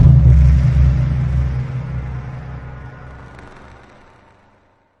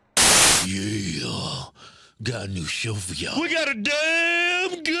got a new show for y'all. We got a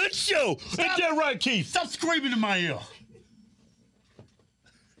damn good show. Ain't that right, Keith? Stop screaming in my ear.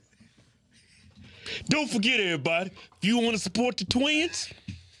 Don't forget, everybody, if you want to support the twins,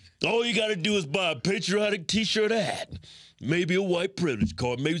 all you got to do is buy a patriotic t-shirt or hat. Maybe a white privilege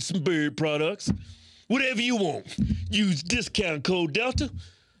card, maybe some Berry products. Whatever you want. Use discount code Delta.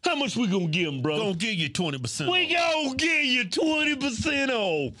 How much we gonna give them, bro? Gonna give you 20% off. We gonna give you 20%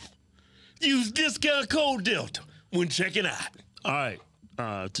 off. Use discount code Delta when checking out. All right.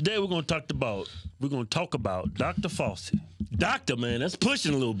 Today we're gonna talk about Dr. Fauci. Doctor, man, that's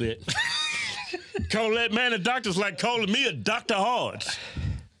pushing a little bit. Call that man a doctor's like calling me a Dr. Hodge.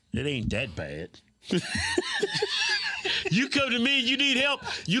 It ain't that bad. You come to me, you need help,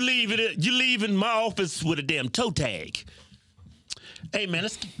 you leave in my office with a damn toe tag. Hey, man,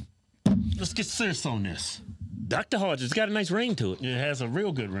 let's get serious on this. Dr. Hodge has got a nice ring to it. It has a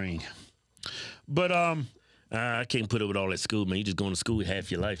real good ring. But I can't put up with all that school, man. You just going to school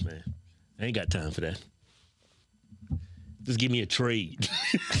half your life, man. I ain't got time for that. Just give me a trade.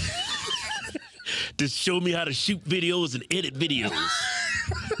 Just show me how to shoot videos and edit videos.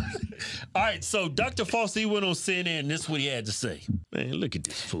 All right, so Dr. Fauci went on CNN, and this is what he had to say. Man, look at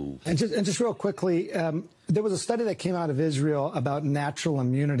this fool. And just real quickly, there was a study that came out of Israel about natural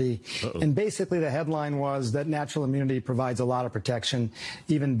immunity. And basically the headline was that natural immunity provides a lot of protection,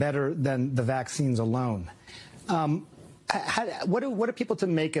 even better than the vaccines alone. What are people to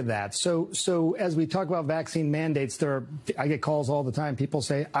make of that? So as we talk about vaccine mandates, I get calls all the time. People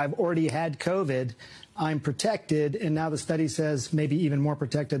say, I've already had COVID. I'm protected, and now the study says maybe even more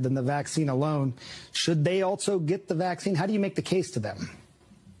protected than the vaccine alone. Should they also get the vaccine? How do you make the case to them?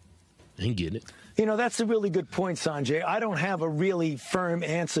 I ain't getting it. You know, that's a really good point, Sanjay. I don't have a really firm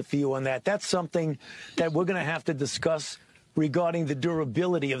answer for you on that. That's something that we're going to have to discuss regarding the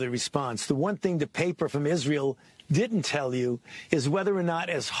durability of the response. The one thing the paper from Israel didn't tell you is whether or not,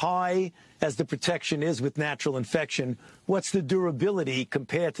 as high as the protection is with natural infection, what's the durability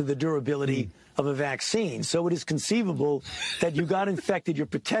compared to the durability of a vaccine. So it is conceivable that you got infected, you're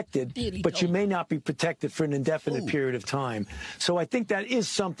protected, but you may not be protected for an indefinite period of time. So I think that is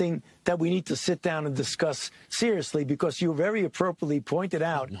something that we need to sit down and discuss seriously, because you very appropriately pointed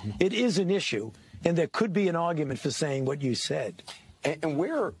out it is an issue, and there could be an argument for saying what you said. And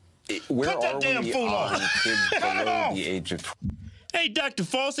where are we on kids below the age of 20? Hey, Dr.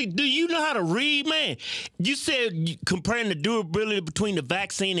 Fauci, do you know how to read, man? You said comparing the durability between the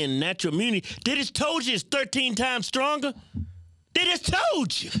vaccine and natural immunity. They just told you it's 13 times stronger. They just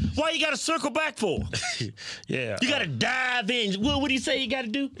told you. Why you got to circle back for? Yeah. You got to dive in. What do you say you got to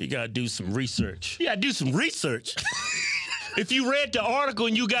do? You got to do some research. You got to do some research. If you read the article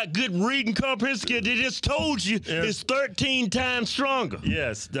and you got good reading comprehension skills, they just told you it's 13 times stronger.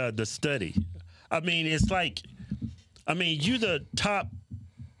 Yes, the study. I mean, it's like, you're the top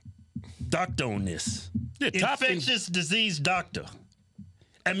doctor on this. Infectious disease doctor.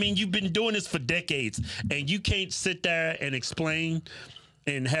 I mean, you've been doing this for decades, and you can't sit there and explain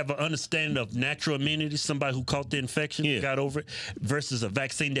and have an understanding of natural immunity, somebody who caught the infection, got over it, versus a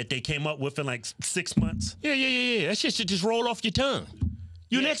vaccine that they came up with in like 6 months. Yeah. That shit should just roll off your tongue.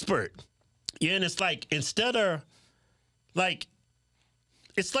 You're an expert. Yeah, and it's like, instead of, like,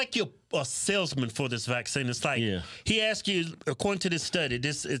 it's like you're a salesman for this vaccine. It's like he asked you, according to this study,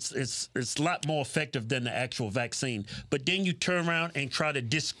 it's a lot more effective than the actual vaccine. But then you turn around and try to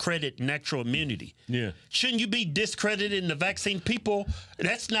discredit natural immunity. Yeah, shouldn't you be discrediting the vaccine? People,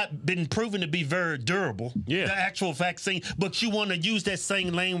 that's not been proven to be very durable. Yeah, the actual vaccine, but you want to use that same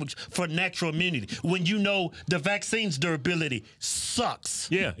language for natural immunity when you know the vaccine's durability sucks.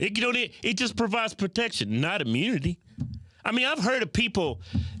 Yeah, it just provides protection, not immunity. I mean, I've heard of people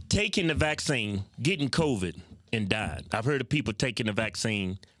taking the vaccine, getting COVID, and dying. I've heard of people taking the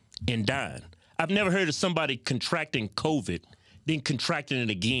vaccine and dying. I've never heard of somebody contracting COVID, then contracting it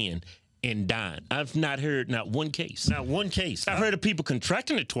again and dying. I've not heard not one case. Not one case. I've heard of people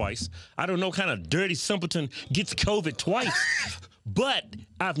contracting it twice. I don't know what kind of dirty simpleton gets COVID twice. But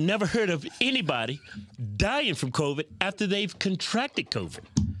I've never heard of anybody dying from COVID after they've contracted COVID.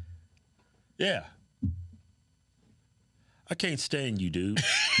 Yeah. I can't stand you, dude.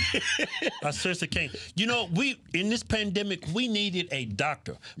 I seriously can't. You know, in this pandemic, we needed a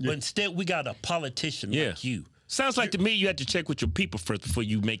doctor, but instead we got a politician like you. Sounds like to me you have to check with your people first before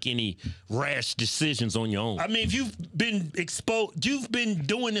you make any rash decisions on your own. I mean, if you've been exposed, you've been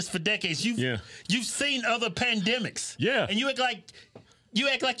doing this for decades. You've seen other pandemics. Yeah. And you act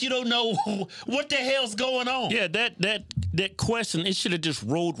like you don't know what the hell's going on. Yeah, that question, it should have just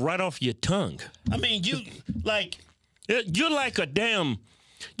rolled right off your tongue. I mean, you're like a damn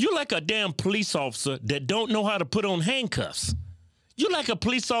You're like a damn police officer that don't know how to put on handcuffs. You're like a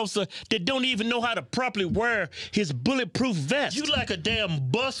police officer that don't even know how to properly wear his bulletproof vest. You like a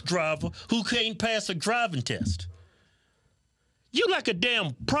damn bus driver who can't pass a driving test. You like a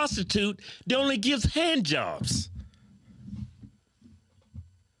damn prostitute that only gives hand jobs.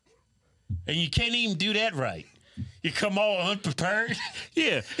 And you can't even do that right. You come all unprepared.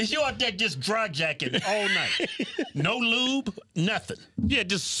 Yeah. You out there just dry jacking all night. No lube, nothing. Yeah,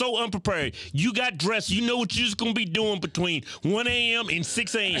 just so unprepared. You got dressed. You know what you're just going to be doing between 1 a.m. and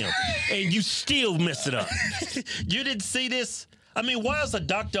 6 a.m. and you still mess it up. You didn't see this? I mean, why is a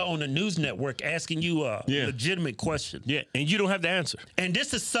doctor on a news network asking you a legitimate question? Yeah, and you don't have the answer. And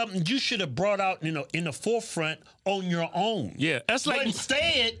this is something you should have brought out, in the forefront on your own. Yeah, that's like...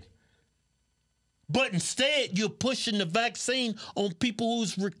 But instead, you're pushing the vaccine on people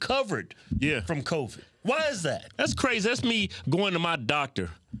who's recovered from COVID. Why is that? That's crazy. That's me going to my doctor,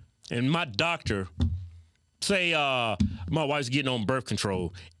 and my doctor say my wife's getting on birth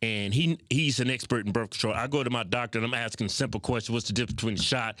control, and he's an expert in birth control. I go to my doctor, and I'm asking a simple question: what's the difference between the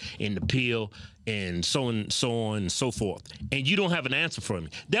shot and the pill, and so on and so forth? And you don't have an answer for me.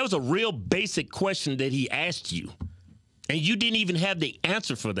 That was a real basic question that he asked you. And you didn't even have the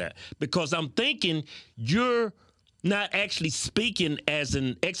answer for that, because I'm thinking you're not actually speaking as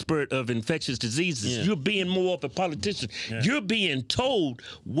an expert of infectious diseases. Yeah. You're being more of a politician. Yeah. You're being told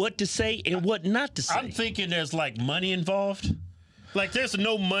what to say and what not to say. I'm thinking there's like money involved. Like there's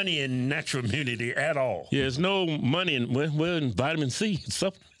no money in natural immunity at all. Yeah, there's no money in, in vitamin C. It's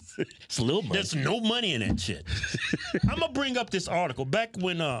a little money. There's no money in that shit. I'm going to bring up this article. Back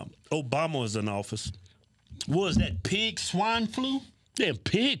when Obama was in office, what was that, swine flu? Yeah,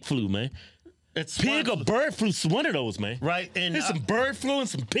 pig flu, man. It's pig or bird flu, one of those, man. Right. And there's some bird flu and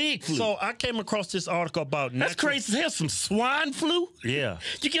some pig flu. So I came across this article about That's crazy as hell, some swine flu? Yeah.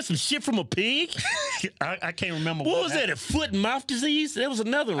 You get some shit from a pig? I can't remember. What was that, a foot and mouth disease? That was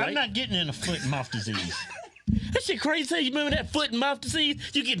another, right? I'm not getting in a foot and mouth disease. That shit crazy. You remember that foot and mouth disease?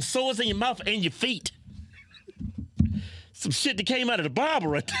 You getting sores in your mouth and your feet. Some shit that came out of the Bible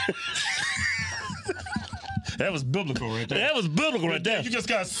right there. That was biblical right there. That was biblical right there. You just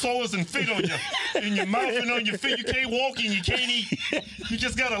got sores and feet on in your mouth and on your feet. You can't walk and you can't eat. You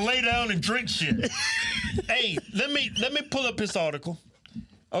just gotta lay down and drink shit. Hey, let me pull up this article.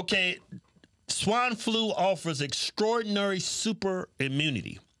 Okay, swine flu offers extraordinary super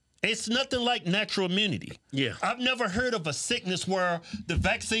immunity. It's nothing like natural immunity. Yeah. I've never heard of a sickness where the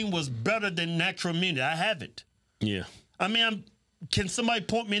vaccine was better than natural immunity. I haven't. Yeah. I mean, can somebody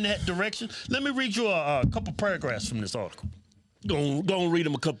point me in that direction? Let me read you a couple paragraphs from this article. Go on, read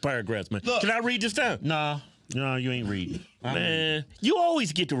them a couple paragraphs, man. Look, can I read this down? Nah, you ain't reading. Man, you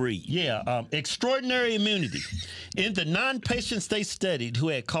always get to read. Yeah, extraordinary immunity. In the 9 patients they studied who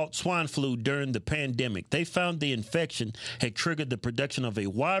had caught swine flu during the pandemic, they found the infection had triggered the production of a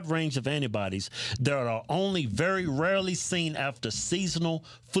wide range of antibodies that are only very rarely seen after seasonal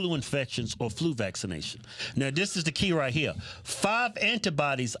flu infections or flu vaccination. Now, this is the key right here. 5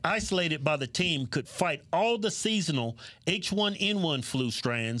 antibodies isolated by the team could fight all the seasonal H1N1 flu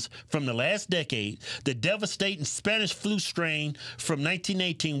strands from the last decade, the devastating Spanish flu strain from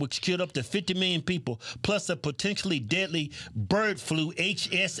 1918, which killed up to 50 million people, plus a potentially deadly bird flu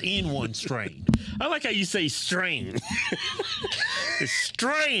HSN1 strain. I like how you say strain.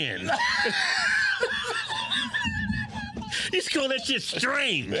 Strain. You just call that shit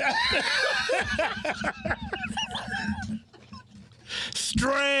strain.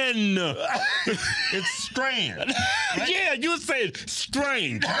 Strand. It's strand. Right? Yeah, you would say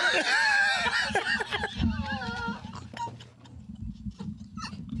strain.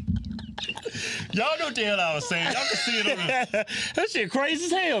 Y'all know what the hell I was saying. Y'all can see it on the... That shit crazy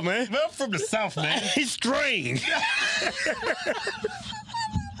as hell, man. Well, I'm from the South, man. He's strange.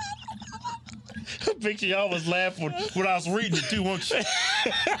 I picture y'all was laughing when I was reading it, too, won't you?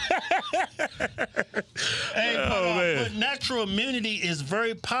 Hey, but natural immunity is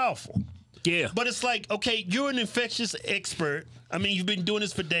very powerful. Yeah. But it's like, okay, you're an infectious expert. I mean, you've been doing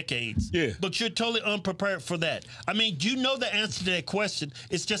this for decades. Yeah. But you're totally unprepared for that. I mean, you know the answer to that question.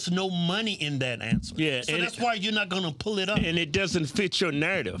 It's just no money in that answer. Yeah. So that's why you're not going to pull it up. And it doesn't fit your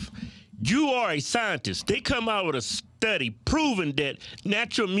narrative. You are a scientist. They come out with a study proving that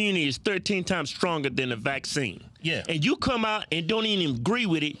natural immunity is 13 times stronger than a vaccine. Yeah. And you come out and don't even agree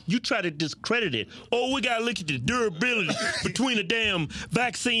with it. You try to discredit it. Oh, we got to look at the durability between the damn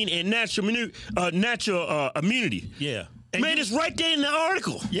vaccine and natural immunity. Yeah. Man, it's right there in the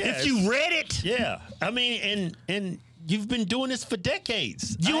article. Yeah, if you read it. Yeah. I mean, and You've been doing this for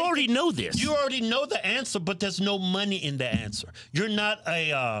decades. You already know this. You already know the answer, but there's no money in the answer. You're not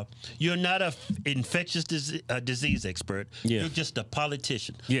a infectious disease expert. Yeah. You're just a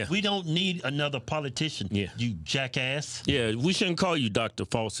politician. Yeah. We don't need another politician. Yeah. You jackass. Yeah, we shouldn't call you Dr.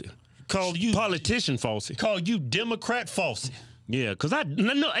 Fauci. Call you Politician Fauci. Call you Democrat Fauci. Yeah, because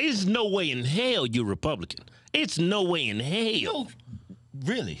there's no way in hell you're Republican. It's no way in hell. No,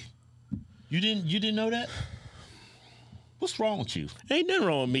 really? You didn't know that? What's wrong with you? Ain't nothing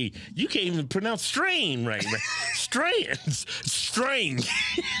wrong with me. You can't even pronounce strain right. Strain.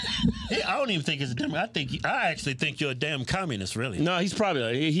 Hey, I don't even think it's a Democrat. I actually think you're a damn communist, really. No, he's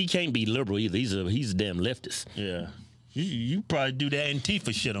probably he can't be liberal either. He's a damn leftist. Yeah. You probably do that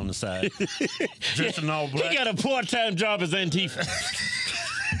Antifa shit on the side. Dressing all black. He got a part-time job as Antifa.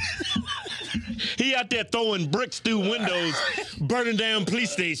 He out there throwing bricks through windows, burning down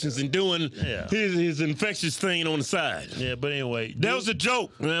police stations, and doing his infectious thing on the side. Yeah, but anyway, that was a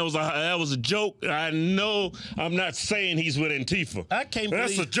joke. That was a joke. I know. I'm not saying he's with Antifa. I can't believe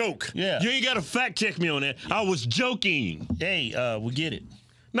that's a joke. Yeah, you ain't got to fact check me on that. I was joking. Hey, we get it.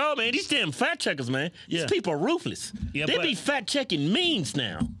 No, man, these damn fact checkers, man. Yeah. These people are ruthless. Yeah, they be fact checking memes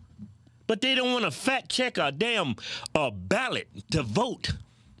now, but they don't want to fact check a damn ballot to vote.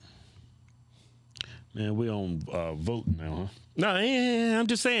 Man, we on voting now, huh? No, I'm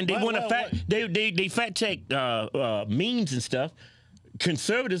just saying they want to fact. They fact check memes and stuff,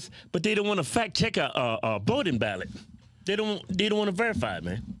 conservatives, but they don't want to fact check a voting ballot. They don't want to verify it,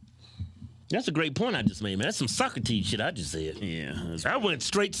 man. That's a great point I just made, man. That's some Socrates shit I just said. Yeah. I went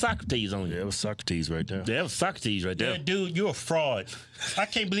straight Socrates on you. That was Socrates right there. That was Socrates right there. Yeah, dude, you're a fraud. I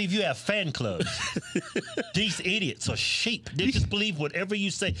can't believe you have fan clubs. These idiots are sheep. They just believe whatever you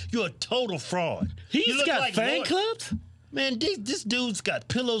say. You're a total fraud. He's got like fan clubs? Man, this dude's got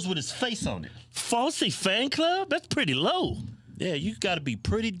pillows with his face on it. Fauci fan club? That's pretty low. Yeah, you got to be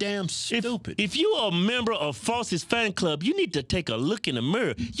pretty damn stupid. If you are a member of Fauci's fan club, you need to take a look in the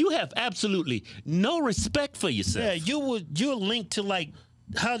mirror. You have absolutely no respect for yourself. Yeah, you're linked to like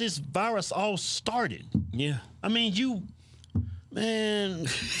how this virus all started. Yeah. I mean, man,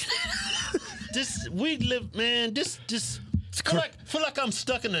 feel like I'm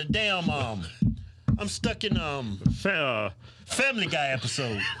stuck in a damn I'm stuck in Family Guy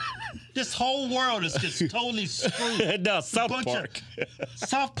episode. This whole world is just totally screwed. No, South Park.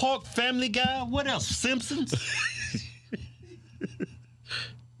 South Park, Family Guy. What else? Simpsons.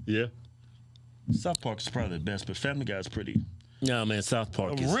 Yeah. South Park is probably the best, but Family Guy is pretty. No, man, South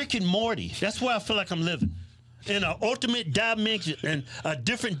Park is... Rick and Morty. That's where I feel like I'm living. In an ultimate dimension, and a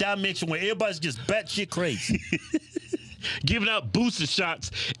different dimension where everybody's just batshit crazy. Giving out booster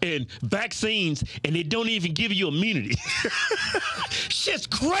shots and vaccines, and they don't even give you immunity. Shit's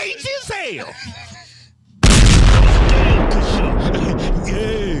crazy as hell.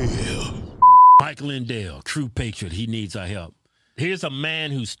 Yeah. Mike Lindell, true patriot. He needs our help. Here's a man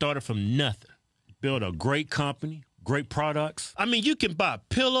who started from nothing, built a great company, great products. I mean, you can buy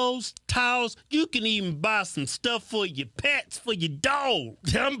pillows, towels. You can even buy some stuff for your pets, for your dog.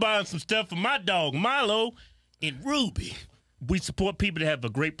 I'm buying some stuff for my dog, Milo. And Ruby, we support people that have a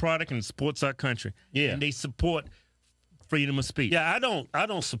great product and supports our country. Yeah, and they support freedom of speech. Yeah, I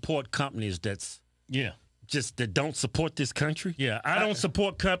don't support companies that don't support this country. Yeah, I don't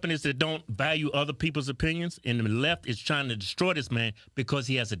support companies that don't value other people's opinions. And the left is trying to destroy this man because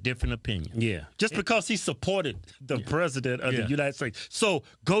he has a different opinion. Yeah, just because he supported the president of the United States. So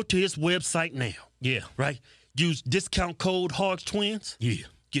go to his website now. Yeah, right. Use discount code Hogs Twins. Yeah.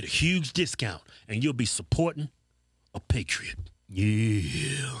 Get a huge discount, and you'll be supporting a patriot.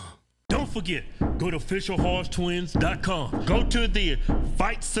 Yeah. Don't forget, go to officialhogstwins.com. Go to the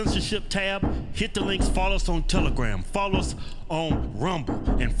Fight Censorship tab. Hit the links. Follow us on Telegram. Follow us on Rumble.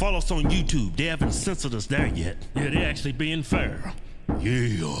 And follow us on YouTube. They haven't censored us there yet. Yeah, they're actually being fair.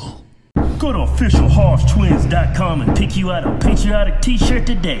 Yeah. Go to officialhogstwins.com and pick you out a patriotic t-shirt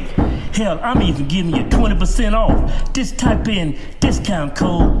today. Hell, I'm even giving you 20% off. Just type in discount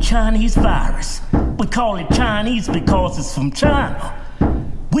code Chinese virus. We call it Chinese because it's from China.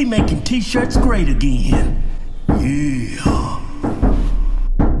 We making t-shirts great again. Yeah.